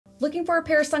Looking for a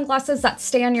pair of sunglasses that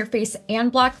stay on your face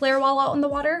and block glare while out in the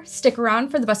water? Stick around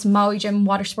for the best Maui Jim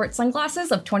water sports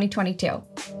sunglasses of 2022.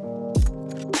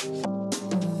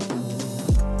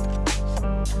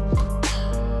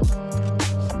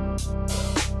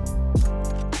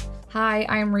 Hi,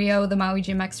 I'm Rio, the Maui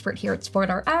Jim expert here at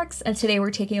SportRx, and today we're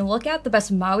taking a look at the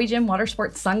best Maui Jim water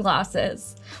sports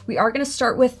sunglasses. We are going to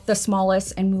start with the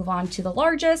smallest and move on to the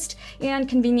largest, and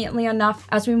conveniently enough,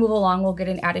 as we move along, we'll get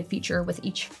an added feature with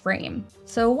each frame.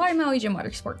 So why Maui Jim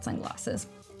water sports sunglasses?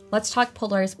 Let's talk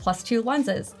polarized +2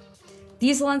 lenses.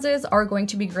 These lenses are going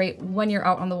to be great when you're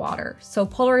out on the water. So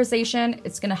polarization,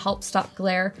 it's going to help stop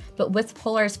glare, but with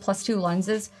polarized +2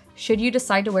 lenses, should you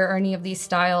decide to wear any of these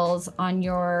styles on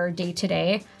your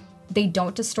day-to-day, they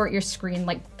don't distort your screen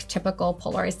like typical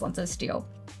polarized lenses do.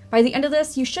 By the end of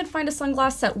this, you should find a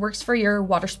sunglass that works for your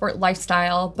water sport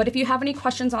lifestyle, but if you have any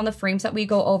questions on the frames that we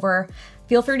go over,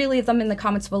 feel free to leave them in the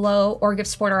comments below or give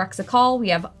SportRx a call. We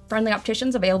have friendly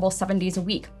opticians available 7 days a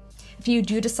week. If you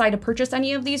do decide to purchase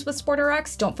any of these with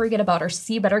SportRx, don't forget about our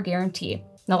See Better guarantee.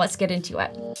 Now let's get into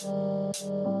it.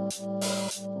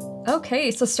 Okay,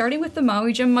 so starting with the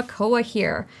Maui Jim Makoa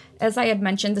here. As I had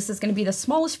mentioned, this is going to be the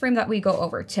smallest frame that we go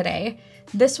over today.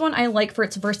 This one I like for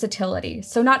its versatility.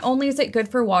 So not only is it good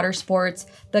for water sports,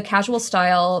 the casual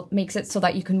style makes it so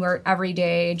that you can wear it every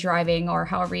day, driving, or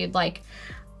however you'd like.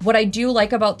 What I do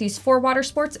like about these for water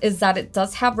sports is that it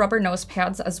does have rubber nose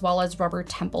pads as well as rubber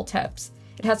temple tips.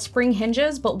 It has spring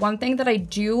hinges, but one thing that I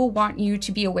do want you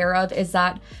to be aware of is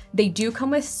that they do come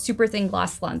with super thin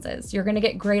glass lenses. You're gonna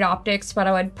get great optics, but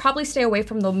I would probably stay away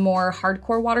from the more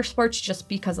hardcore water sports just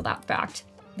because of that fact.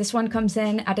 This one comes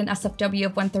in at an SFW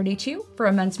of 132 for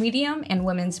a men's medium and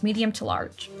women's medium to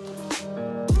large.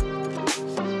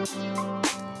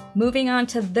 Moving on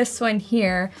to this one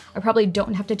here, I probably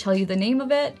don't have to tell you the name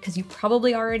of it because you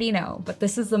probably already know, but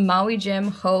this is the Maui Jim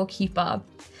Ho Kipa.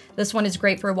 This one is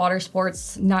great for water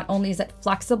sports. Not only is it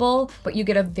flexible, but you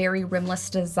get a very rimless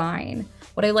design.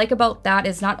 What I like about that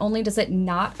is not only does it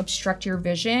not obstruct your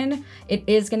vision, it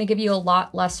is going to give you a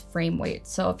lot less frame weight.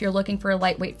 So if you're looking for a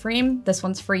lightweight frame, this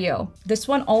one's for you. This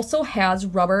one also has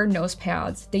rubber nose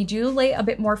pads. They do lay a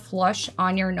bit more flush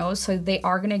on your nose, so they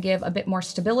are going to give a bit more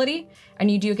stability,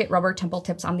 and you do get rubber temple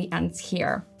tips on the ends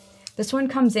here. This one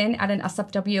comes in at an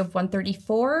SFW of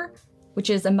 134, which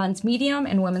is a men's medium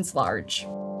and women's large.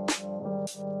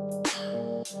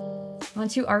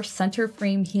 Onto our center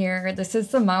frame here. This is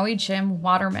the Maui Jim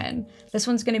Waterman. This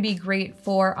one's going to be great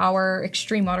for our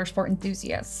extreme water sport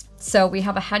enthusiasts. So we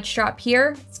have a head strap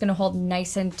here. It's going to hold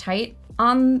nice and tight.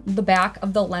 On the back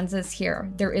of the lenses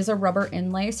here, there is a rubber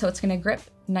inlay, so it's going to grip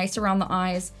nice around the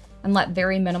eyes and let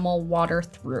very minimal water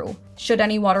through. Should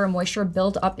any water or moisture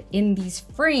build up in these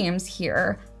frames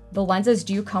here, the lenses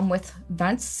do come with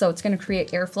vents, so it's going to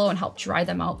create airflow and help dry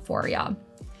them out for you.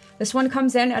 This one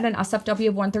comes in at an SFW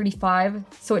of 135,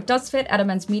 so it does fit at a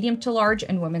men's medium to large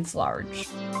and women's large.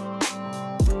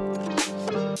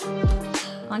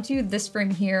 Onto this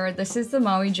frame here. This is the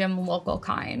Maui Jim local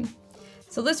kind.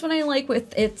 So this one I like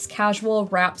with its casual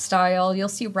wrap style. You'll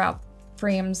see wrap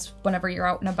frames whenever you're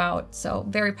out and about, so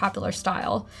very popular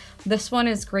style. This one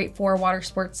is great for water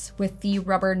sports with the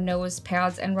rubber nose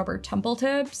pads and rubber temple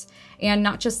tips. And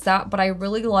not just that, but I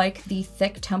really like the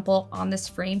thick temple on this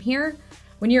frame here.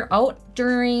 When you're out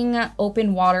during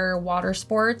open water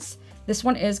sports, this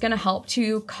one is going to help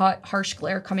to cut harsh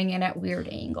glare coming in at weird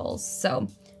angles. So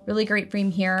really great frame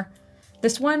here.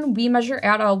 This one we measure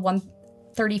at a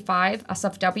 135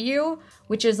 SFW,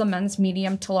 which is a men's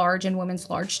medium to large and women's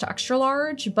large to extra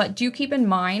large. But do keep in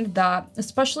mind that,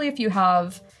 especially if you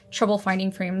have trouble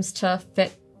finding frames to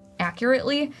fit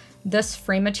accurately, this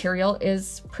frame material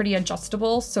is pretty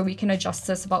adjustable. So we can adjust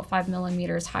this about 5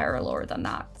 millimeters higher or lower than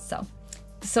that. So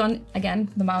again,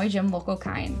 the Maui Jim local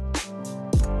kind.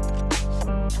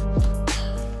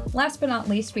 Last but not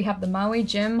least, we have the Maui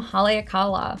Jim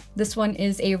Haleakala. This one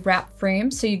is a wrap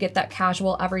frame, so you get that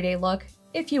casual everyday look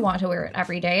if you want to wear it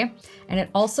every day. And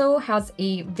it also has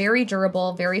a very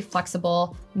durable, very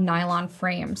flexible nylon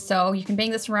frame. So you can bang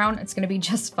this around, it's gonna be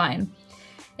just fine.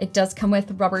 It does come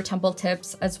with rubber temple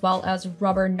tips as well as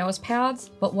rubber nose pads.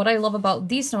 But what I love about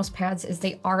these nose pads is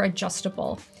they are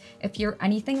adjustable. If you're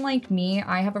anything like me,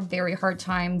 I have a very hard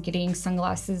time getting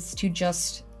sunglasses to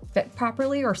just fit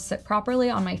properly or sit properly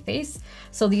on my face.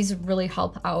 So these really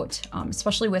help out,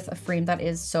 especially with a frame that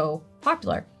is so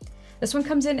popular. This one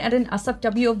comes in at an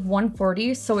SFW of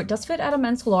 140, so it does fit at a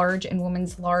men's large and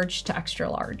women's large to extra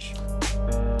large.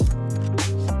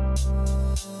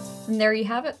 And there you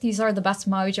have it. These are the best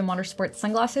Maui Jim water sports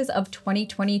sunglasses of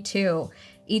 2022.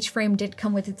 Each frame did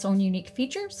come with its own unique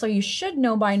feature, so you should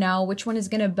know by now which one is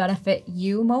going to benefit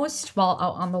you most while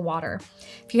out on the water.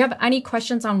 If you have any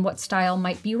questions on what style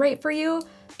might be right for you,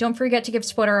 don't forget to give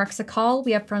SportRx a call.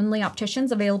 We have friendly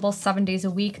opticians available 7 days a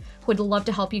week who would love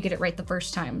to help you get it right the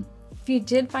first time. If you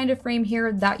did find a frame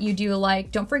here that you do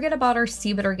like, don't forget about our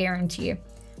see-better guarantee.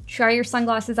 Try your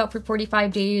sunglasses out for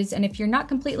 45 days, and if you're not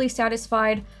completely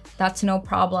satisfied, that's no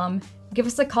problem. Give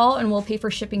us a call and we'll pay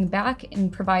for shipping back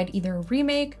and provide either a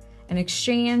remake, an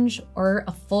exchange, or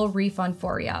a full refund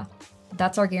for you.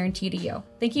 That's our guarantee to you.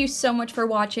 Thank you so much for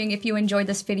watching. If you enjoyed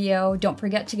this video, don't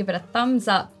forget to give it a thumbs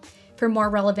up. For more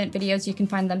relevant videos, you can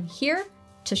find them here.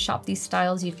 To shop these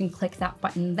styles, you can click that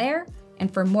button there.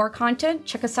 And for more content,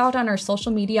 check us out on our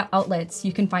social media outlets.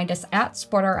 You can find us at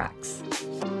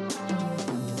SportRx.